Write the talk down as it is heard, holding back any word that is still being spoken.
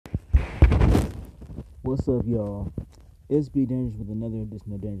What's up, y'all? It's B Dangerous with another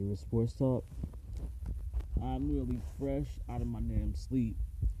edition of Dangerous Sports Talk. I'm really fresh out of my damn sleep,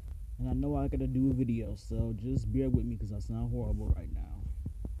 and I know I gotta do a video, so just bear with me because I sound horrible right now.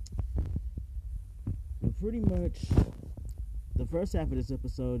 But pretty much, the first half of this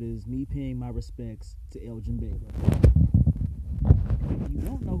episode is me paying my respects to Elgin Baylor. If you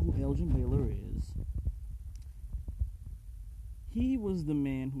don't know who Elgin Baylor is, he was the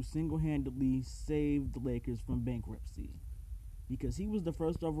man who single-handedly saved the Lakers from bankruptcy because he was the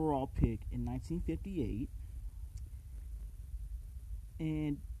first overall pick in 1958,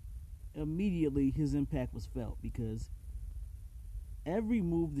 and immediately his impact was felt because every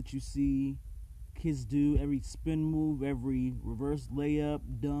move that you see kids do, every spin move, every reverse layup,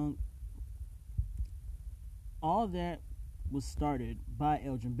 dunk, all that was started by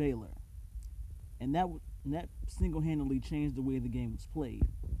Elgin Baylor, and that single-handedly changed the way the game was played.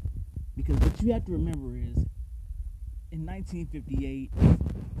 Because what you have to remember is, in 1958,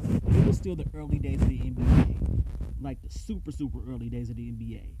 it was still the early days of the NBA, like the super early days of the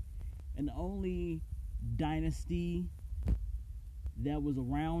NBA, and the only dynasty that was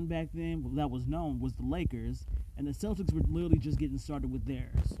around back then, that was known, was the Lakers, and the Celtics were literally just getting started with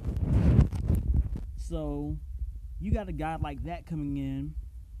theirs. So you got a guy like that coming in,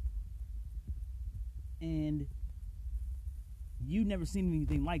 and you never seen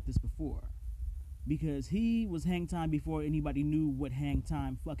anything like this before, because he was hang time before anybody knew what hang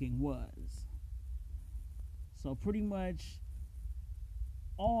time fucking was. So pretty much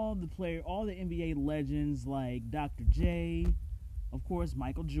all the NBA legends like Dr. J, of course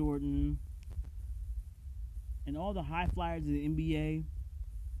Michael Jordan, and all the high flyers of the NBA,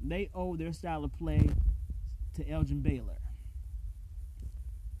 they owe their style of play to Elgin Baylor.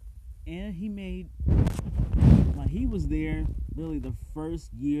 And he was there literally the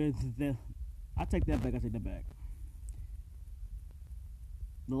first year that I take that back.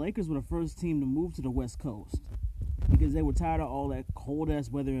 The Lakers were the first team to move to the West Coast because they were tired of all that cold ass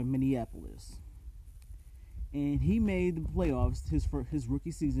weather in Minneapolis. And he made the playoffs his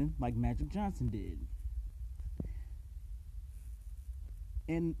rookie season like Magic Johnson did.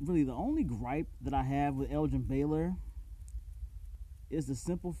 And really the only gripe that I have with Elgin Baylor is the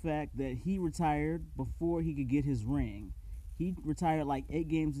simple fact that he retired before he could get his ring. He retired like 8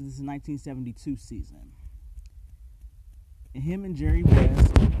 games in this 1972 season. And him and Jerry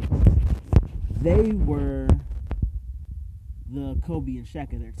West, they were the Kobe and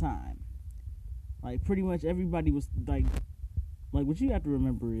Shaq of their time. Like pretty much everybody was like what you have to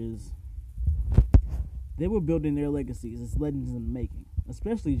remember is they were building their legacies as legends in the making,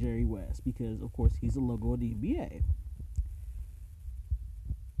 especially Jerry West, because of course he's a logo of the NBA.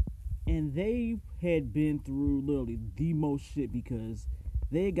 And they had been through literally the most shit because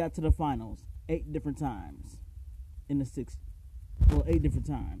they got to the finals 8 different times in the 8 different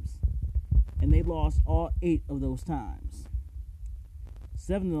times. And they lost all 8 of those times.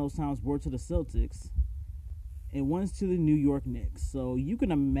 7 of those times were to the Celtics, and 1's to the New York Knicks. So you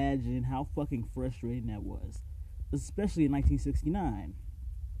can imagine how fucking frustrating that was, especially in 1969.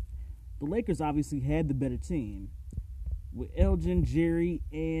 The Lakers obviously had the better team, with Elgin, Jerry,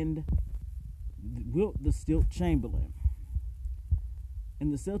 and Wilt the Stilt Chamberlain.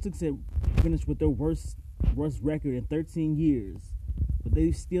 And the Celtics had finished with their worst record in 13 years, but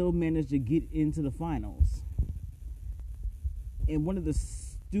they still managed to get into the finals. And one of the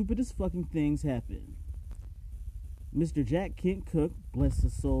stupidest fucking things happened. Mr. Jack Kent Cooke, bless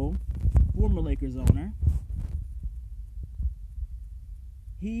his soul, former Lakers owner,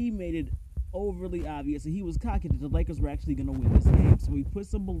 he made it overly obvious, and he was cocky that the Lakers were actually going to win this game. So he put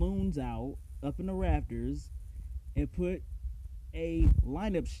some balloons out up in the rafters and put a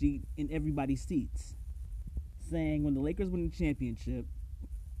lineup sheet in everybody's seats, saying when the Lakers win the championship,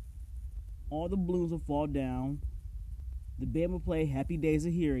 all the balloons will fall down, the band will play Happy Days Are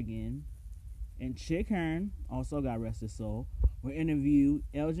Here Again, and Chick Hearn, also God rest his soul, will interview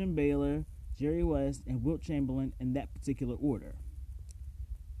Elgin Baylor, Jerry West, and Wilt Chamberlain in that particular order.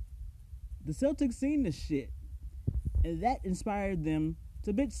 The Celtics seen this shit, and that inspired them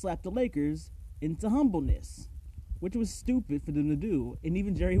to bitch slap the Lakers into humbleness, which was stupid for them to do. And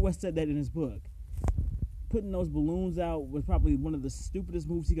even Jerry West said that in his book. Putting those balloons out was probably one of the stupidest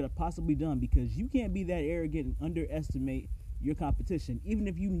moves he could have possibly done, because you can't be that arrogant and underestimate your competition, even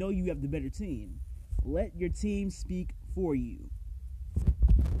if you know you have the better team. Let your team speak for you.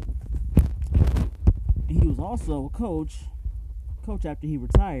 And he was also a coach after he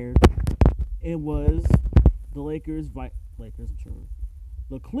retired. It was the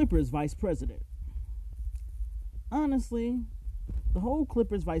Clippers vice president. Honestly, The whole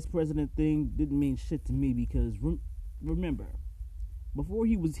Clippers vice president thing didn't mean shit to me because remember, before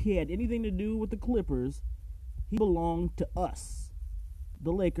he had anything to do with the Clippers, he belonged to us,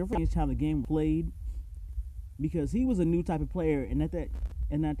 the Lakers. Changed how the game was played because he was a new type of player, and at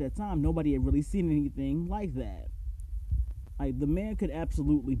that time, nobody had really seen anything like that. Like, the man could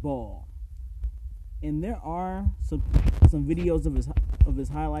absolutely ball, and there are some videos of his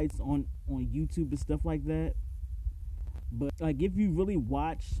highlights on YouTube and stuff like that. But like, if you really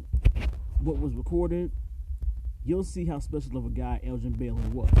watch what was recorded, you'll see how special of a guy Elgin Baylor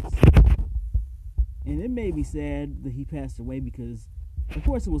was. And it made me sad that he passed away because, of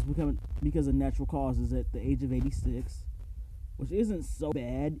course, it was because of natural causes at the age of 86, which isn't so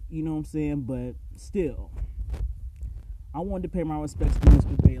bad, you know what I'm saying? But still, I wanted to pay my respects to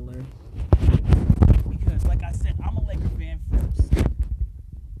Mr. Baylor because, like I said, I'm a Laker fan first,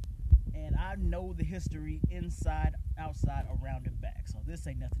 and I know the history inside, outside, around, and back. So this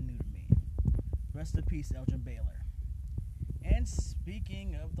ain't nothing new to me. Rest in peace, Elgin Baylor. And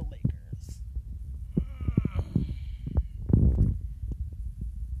speaking of the Lakers,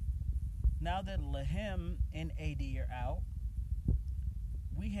 now that Lahim and AD are out,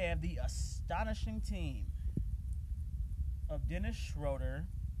 we have the astonishing team of Dennis Schroeder,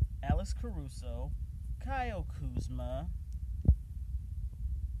 Alex Caruso, Kyle Kuzma,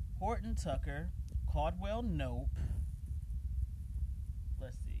 Horton Tucker, Caldwell Nope.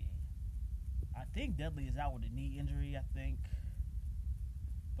 Let's see. I think Dudley is out with a knee injury, I think.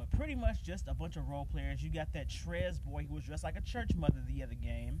 But pretty much just a bunch of role players. You got that Trez boy who was dressed like a church mother the other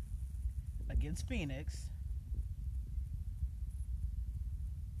game against Phoenix.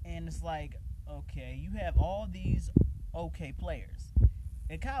 And it's like, okay, you have all these okay players.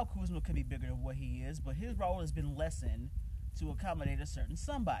 And Kyle Kuzma could be bigger than what he is, but his role has been lessened to accommodate a certain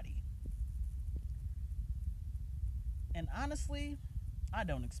somebody. And honestly, I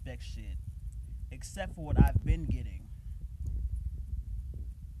don't expect shit, except for what I've been getting.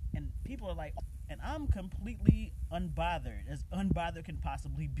 And people are like, and I'm completely unbothered, as unbothered can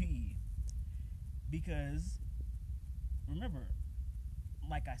possibly be. Because, remember,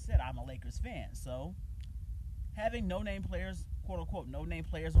 like I said, I'm a Lakers fan, so having no-name players, quote-unquote, no-name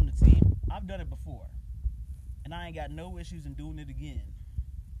players on the team, I've done it before. And I ain't got no issues in doing it again.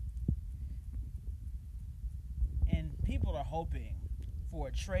 And people are hoping for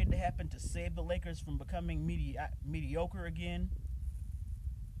a trade to happen to save the Lakers from becoming mediocre again.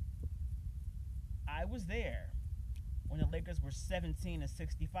 I was there when the Lakers were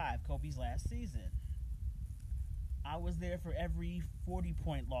 17-65, Kobe's last season. I was there for every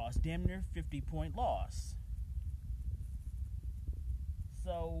 40-point loss, damn near 50-point loss.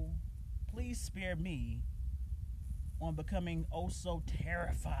 So, please spare me on becoming oh so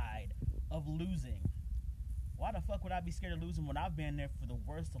terrified of losing. Why the fuck would I be scared of losing when I've been there for the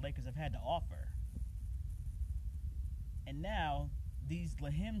worst the Lakers have had to offer? And now, these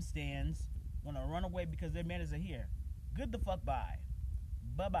Lahim stands want to run away because their managers are here. Good the fuck bye.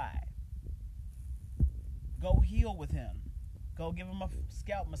 Bye-bye. Go heal with him. Go give him a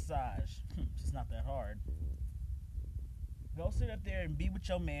scalp massage. It's not that hard. Go sit up there and be with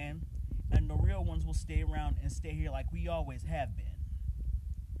your man, and the real ones will stay around and stay here like we always have been.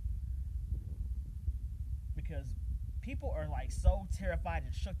 Because people are like so terrified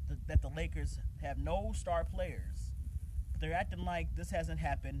and shook that the Lakers have no star players. But they're acting like this hasn't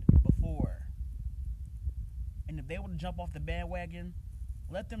happened before. And if they want to jump off the bandwagon,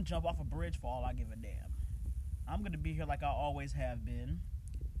 let them jump off a bridge for all I give a damn. I'm going to be here like I always have been.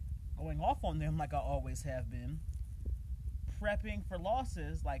 Going off on them like I always have been. Prepping for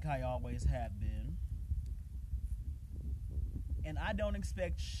losses like I always have been. And I don't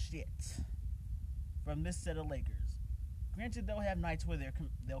expect shit from this set of Lakers. Granted, they'll have nights where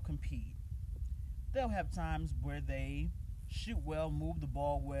they'll compete. They'll have times where they shoot well, move the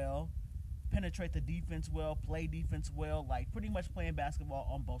ball well, penetrate the defense well, play defense well, like pretty much playing basketball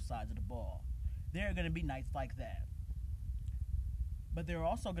on both sides of the ball. There are going to be nights like that. But there are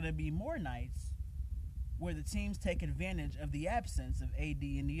also going to be more nights where the teams take advantage of the absence of AD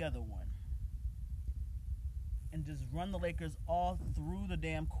and the other one and just run the Lakers all through the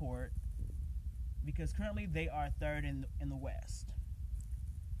damn court, because currently they are third in the West.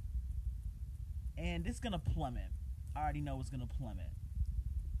 And it's going to plummet. I already know it's going to plummet.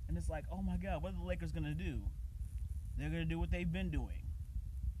 And it's like, oh my God, what are the Lakers going to do? They're going to do what they've been doing.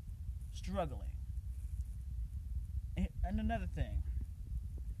 Struggling. And another thing,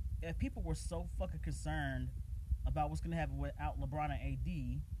 if people were so fucking concerned about what's going to happen without LeBron and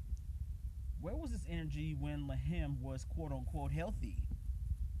AD, where was this energy when Lahim was quote-unquote healthy?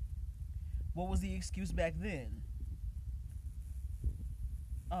 What was the excuse back then?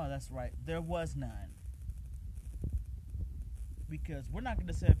 Oh, that's right. There was none. Because we're not going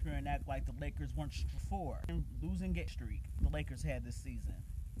to sit up here and act like the Lakers weren't for losing game streak the Lakers had this season.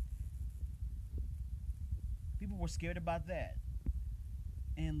 People were scared about that.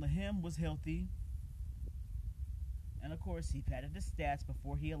 And Lahim was healthy. And of course, he padded his stats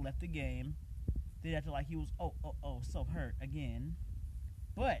before he had left the game. They acted like he was, so hurt again.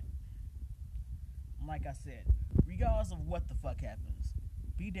 But, like I said, regardless of what the fuck happens,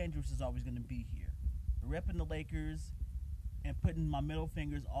 Be Dangerous is always going to be here. Repping the Lakers and putting my middle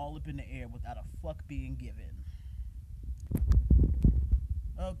fingers all up in the air without a fuck being given.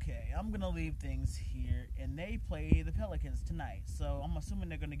 Okay, I'm going to leave things here, and they play the Pelicans tonight, so I'm assuming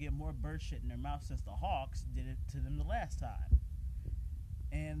they're going to get more bird shit in their mouth since the Hawks did it to them the last time.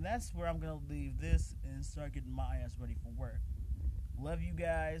 And that's where I'm going to leave this and start getting my ass ready for work. Love you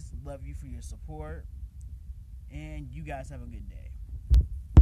guys, love you for your support, and you guys have a good day.